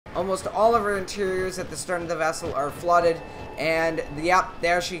Almost all of her interiors at the stern of the vessel are flooded, and yep,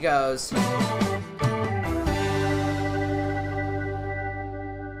 there she goes.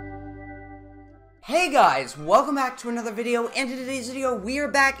 Hey guys, welcome back to another video, and in today's video we are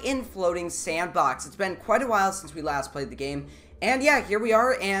back in Floating Sandbox. It's been quite a while since we last played the game, and yeah, here we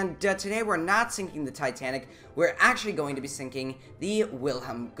are, and today we're not sinking the Titanic, we're actually going to be sinking the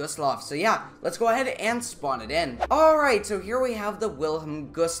Wilhelm Gustloff. So yeah, let's go ahead and spawn it in. Alright, so here we have the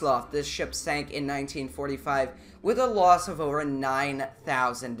Wilhelm Gustloff. This ship sank in 1945 with a loss of over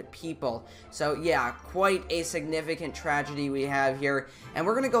 9,000 people. So yeah, quite a significant tragedy we have here, and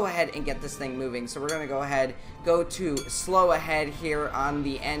we're going to go ahead and get this thing moving. So we're going to go ahead, go to slow ahead here on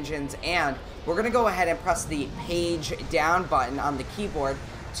the engines, and we're going to go ahead and press the page down button on the keyboard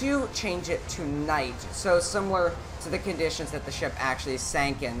to change it to night, so similar to the conditions that the ship actually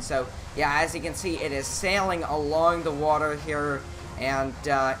sank in. So yeah, as you can see, it is sailing along the water here, and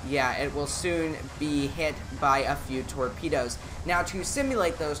yeah, it will soon be hit by a few torpedoes. Now, to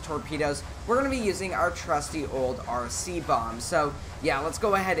simulate those torpedoes, we're going to be using our trusty old RC bomb. So yeah, let's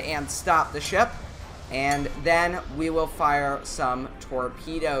go ahead and stop the ship, and then we will fire some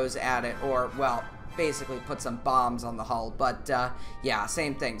torpedoes at it, or, well, basically put some bombs on the hull, but yeah,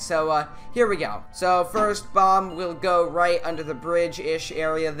 same thing. So here we go. So first bomb will go right under the bridge-ish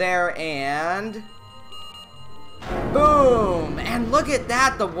area there, and boom! And look at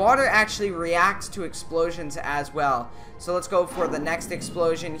that, the water actually reacts to explosions as well. So let's go for the next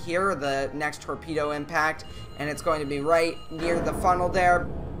explosion here, the next torpedo impact, and it's going to be right near the funnel there.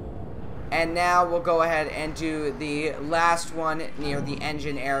 And now we'll go ahead and do the last one near the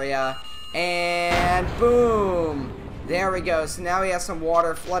engine area. And boom! There we go. So now we have some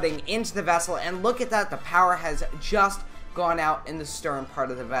water flooding into the vessel, and look at that, the power has just gone out in the stern part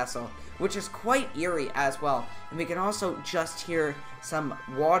of the vessel, which is quite eerie as well. And we can also just hear some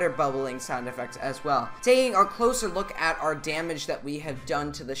water bubbling sound effects as well. Taking a closer look at our damage that we have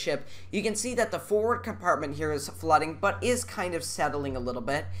done to the ship, you can see that the forward compartment here is flooding, but is kind of settling a little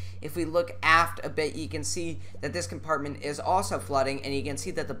bit. If we look aft a bit, you can see that this compartment is also flooding, and you can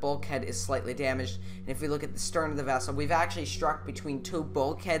see that the bulkhead is slightly damaged. And if we look at the stern of the vessel, we've actually struck between two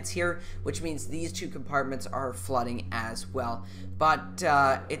bulkheads here, which means these two compartments are flooding as well. But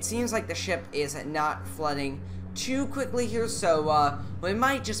it seems like the ship is not flooding too quickly here, so we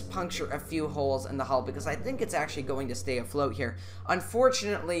might just puncture a few holes in the hull, because I think it's actually going to stay afloat here.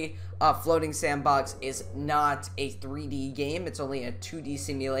 Unfortunately, Floating Sandbox is not a 3D game, it's only a 2D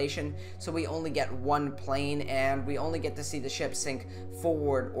simulation, so we only get one plane, and we only get to see the ship sink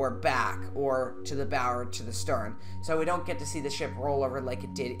forward or back, or to the bow or to the stern. So we don't get to see the ship roll over like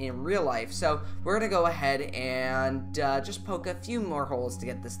it did in real life. So we're going to go ahead and just poke a few more holes to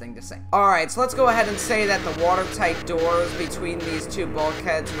get this thing to sink. Alright, so let's go ahead and say that the watertight doors between these two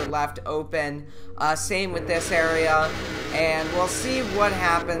bulkheads were left open. Same with this area, and we'll see what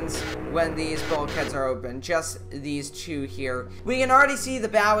happens when these bulkheads are open. Just these two here. We can already see the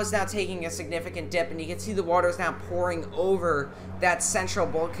bow is now taking a significant dip, and you can see the water is now pouring over that central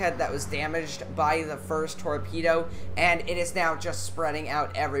bulkhead that was damaged by the first torpedo, and it is now just spreading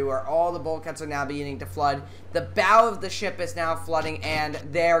out everywhere. All the bulkheads are now beginning to flood. The bow of the ship is now flooding, and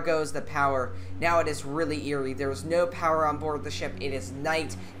there goes the power. Now it is really eerie. There is no power on board the ship. It is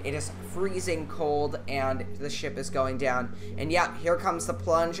night. It is freezing cold, and the ship is going down. And yeah, here comes the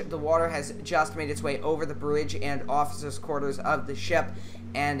plunge. The water has just made its way over the bridge and officers' quarters of the ship.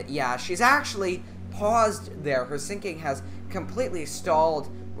 And yeah, she's actually paused there. Her sinking has completely stalled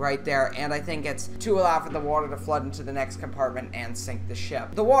right there, and I think it's to allow for the water to flood into the next compartment and sink the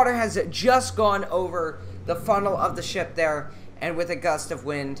ship. The water has just gone over the funnel of the ship there, and with a gust of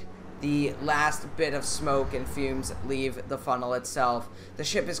wind, the last bit of smoke and fumes leave the funnel itself. The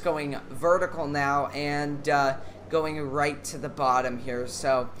ship is going vertical now, and going right to the bottom here.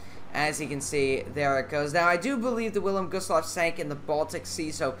 So as you can see, there it goes. Now, I do believe the Wilhelm Gustloff sank in the Baltic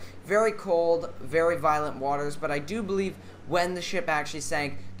Sea, so very cold, very violent waters, but I do believe when the ship actually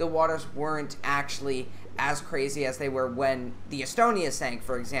sank, the waters weren't actually as crazy as they were when the Estonia sank,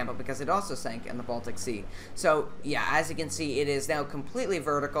 for example, because it also sank in the Baltic Sea. So, yeah, as you can see, it is now completely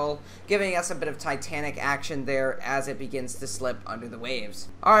vertical, giving us a bit of Titanic action there as it begins to slip under the waves.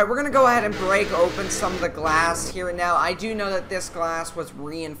 Alright, we're going to go ahead and break open some of the glass here. Now, I do know that this glass was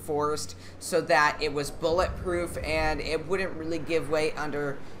reinforced so that it was bulletproof and it wouldn't really give way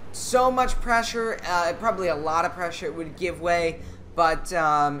under so much pressure. Probably a lot of pressure, it would give way. But,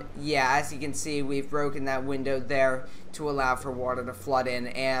 yeah, as you can see, we've broken that window there to allow for water to flood in.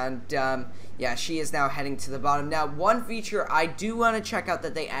 And, yeah, she is now heading to the bottom. Now, one feature I do want to check out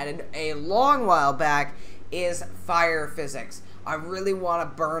that they added a long while back is fire physics. I really want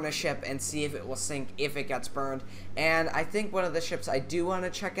to burn a ship and see if it will sink if it gets burned. And I think one of the ships I do want to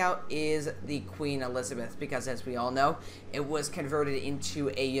check out is the Queen Elizabeth, because as we all know, it was converted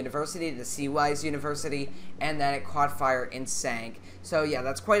into a university, the Seawise University, and then it caught fire and sank. So yeah,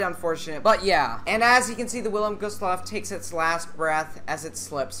 that's quite unfortunate, but yeah. And as you can see, the Willem Gustloff takes its last breath as it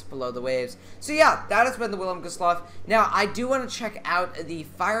slips below the waves. So yeah, that has been the Willem Gustloff. Now, I do want to check out the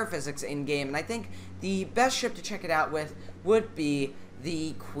fire physics in-game, and I think the best ship to check it out with would be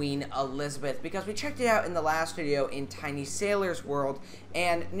the Queen Elizabeth, because we checked it out in the last video in Tiny Sailor's World,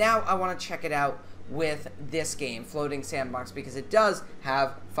 and now I want to check it out with this game, Floating Sandbox, because it does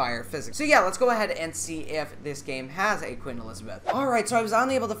have fire physics. So yeah, let's go ahead and see if this game has a Queen Elizabeth. Alright, so I was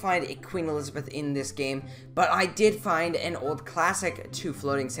unable to find a Queen Elizabeth in this game, but I did find an old classic to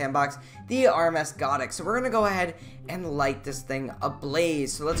Floating Sandbox, the RMS Gothic. So we're going to go ahead and light this thing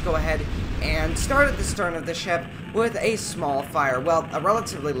ablaze. So let's go ahead and start at the stern of the ship with a small fire. Well, a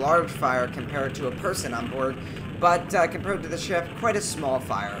relatively large fire compared to a person on board, but compared to the ship, quite a small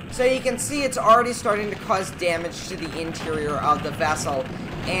fire. So you can see it's already starting to cause damage to the interior of the vessel,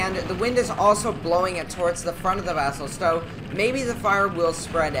 and the wind is also blowing it towards the front of the vessel, so maybe the fire will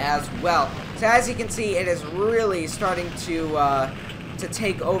spread as well. So as you can see, it is really starting to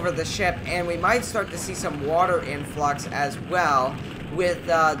take over the ship, and we might start to see some water influx as well, with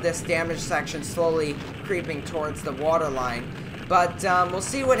this damaged section slowly creeping towards the waterline. But we'll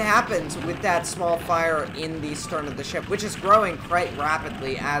see what happens with that small fire in the stern of the ship, which is growing quite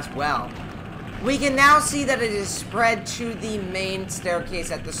rapidly as well. We can now see that it is spread to the main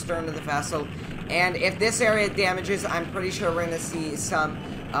staircase at the stern of the vessel, and if this area damages, I'm pretty sure we're going to see some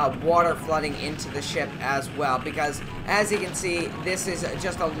water flooding into the ship as well, because as you can see, this is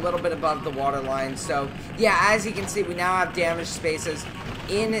just a little bit above the water line. So yeah, as you can see, we now have damaged spaces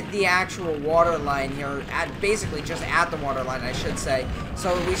in the actual water line here, basically just at the water line, I should say.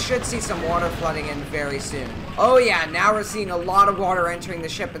 So we should see some water flooding in very soon. Oh yeah, now we're seeing a lot of water entering the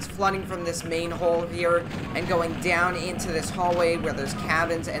ship. It's flooding from this main hole here and going down into this hallway where there's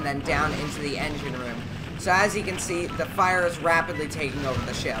cabins, and then down into the engine room. So as you can see, the fire is rapidly taking over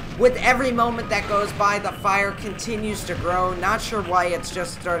the ship. With every moment that goes by, the fire continues to grow. Not sure why it's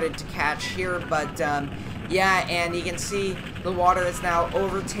just started to catch here, but yeah, and you can see the water is now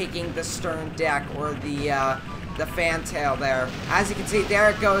overtaking the stern deck, or the fantail there. As you can see, there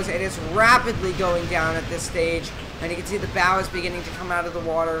it goes. It is rapidly going down at this stage, and you can see the bow is beginning to come out of the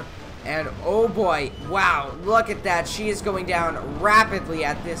water. And oh boy, wow, look at that. She is going down rapidly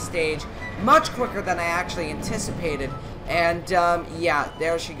at this stage, much quicker than I actually anticipated. And yeah,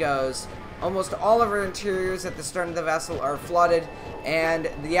 there she goes. Almost all of her interiors at the stern of the vessel are flooded, and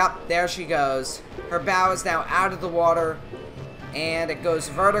yep, there she goes. Her bow is now out of the water, and it goes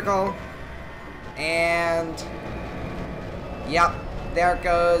vertical, and yep, there it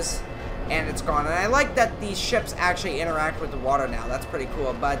goes. And it's gone. And I like that these ships actually interact with the water now. That's pretty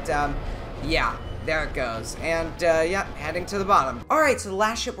cool. But, yeah, there it goes. And, yeah, heading to the bottom. Alright, so the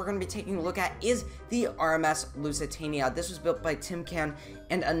last ship we're going to be taking a look at is the RMS Lusitania. This was built by Tim Can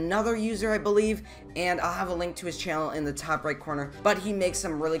and another user, I believe. And I'll have a link to his channel in the top right corner. But he makes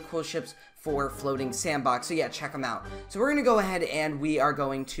some really cool ships for Floating Sandbox, so yeah, check them out. So we're gonna go ahead and we are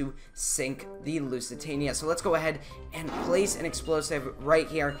going to sink the Lusitania. So let's go ahead and place an explosive right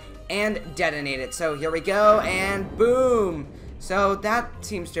here and detonate it. So here we go, and boom. So that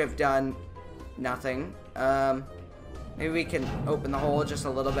seems to have done nothing. Maybe we can open the hole just a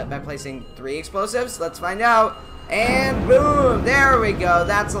little bit by placing 3 explosives. Let's find out. And boom, there we go.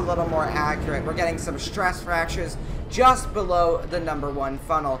 That's a little more accurate. We're getting some stress fractures just below the #1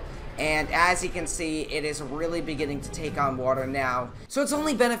 funnel. And as you can see, it is really beginning to take on water now. So it's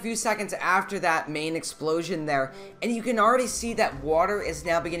only been a few seconds after that main explosion there, and you can already see that water is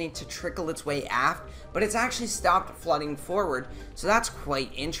now beginning to trickle its way aft, but it's actually stopped flooding forward. So that's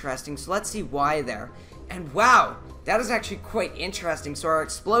quite interesting. So let's see why there. And wow, that is actually quite interesting. So our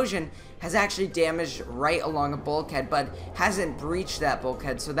explosion has actually damaged right along a bulkhead, but hasn't breached that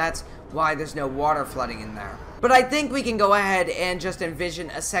bulkhead. So that's why there's no water flooding in there. But I think we can go ahead and just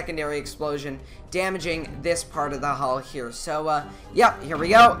envision a secondary explosion damaging this part of the hull here. So, yep, here we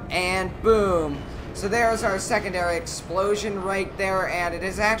go, and boom. So there's our secondary explosion right there, and it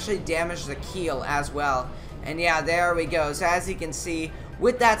has actually damaged the keel as well. And yeah, there we go. So as you can see,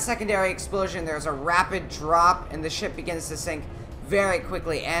 with that secondary explosion, there's a rapid drop, and the ship begins to sink very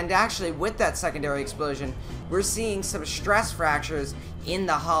quickly. And actually, with that secondary explosion, we're seeing some stress fractures in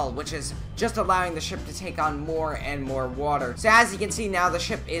the hull, which is just allowing the ship to take on more and more water. So as you can see now, the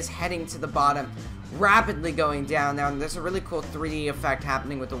ship is heading to the bottom rapidly going down there, and there's a really cool 3D effect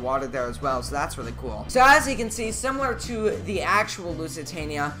happening with the water there as well, so that's really cool. So as you can see, similar to the actual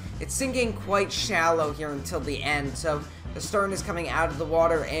Lusitania, it's sinking quite shallow here until the end, so the stern is coming out of the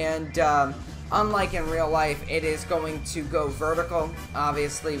water, and unlike in real life, it is going to go vertical.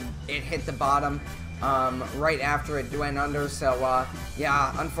 Obviously, it hit the bottom right after it went under, so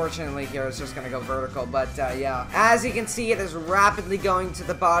yeah, unfortunately here it's just gonna go vertical, but yeah, as you can see, it is rapidly going to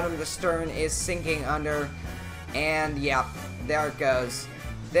the bottom. The stern is sinking under, and yeah, there it goes.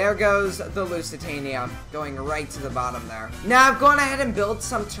 There goes the Lusitania, going right to the bottom there. Now, I've gone ahead and built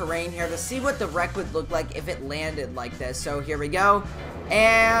some terrain here to see what the wreck would look like if it landed like this. So here we go.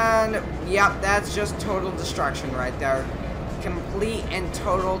 And, yep, that's just total destruction right there. Complete and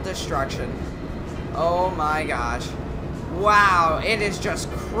total destruction. Oh my gosh. Wow, it is just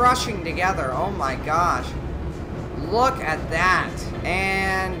crushing together. Oh my gosh. Look at that.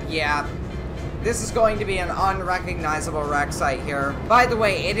 And, yeah. This is going to be an unrecognizable wreck site here. By the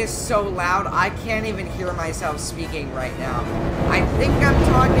way, it is so loud, I can't even hear myself speaking right now. I think I'm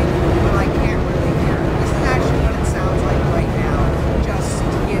talking, but I can't really hear. This is actually what it sounds like right now, just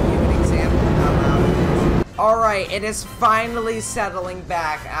to give you an example of how loud it is. Alright, it is finally settling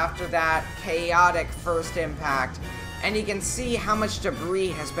back after that chaotic first impact. And you can see how much debris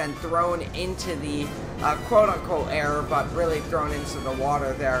has been thrown into the quote-unquote air, but really thrown into the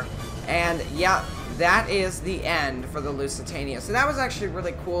water there. And yeah, that is the end for the Lusitania. So that was actually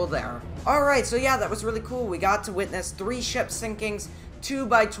really cool there. Alright, so yeah, that was really cool. We got to witness 3 ship sinkings, 2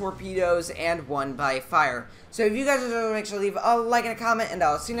 by torpedoes, and 1 by fire. So if you guys enjoyed, make sure to leave a like and a comment, and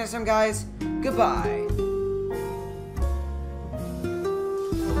I'll see you next time, guys. Goodbye.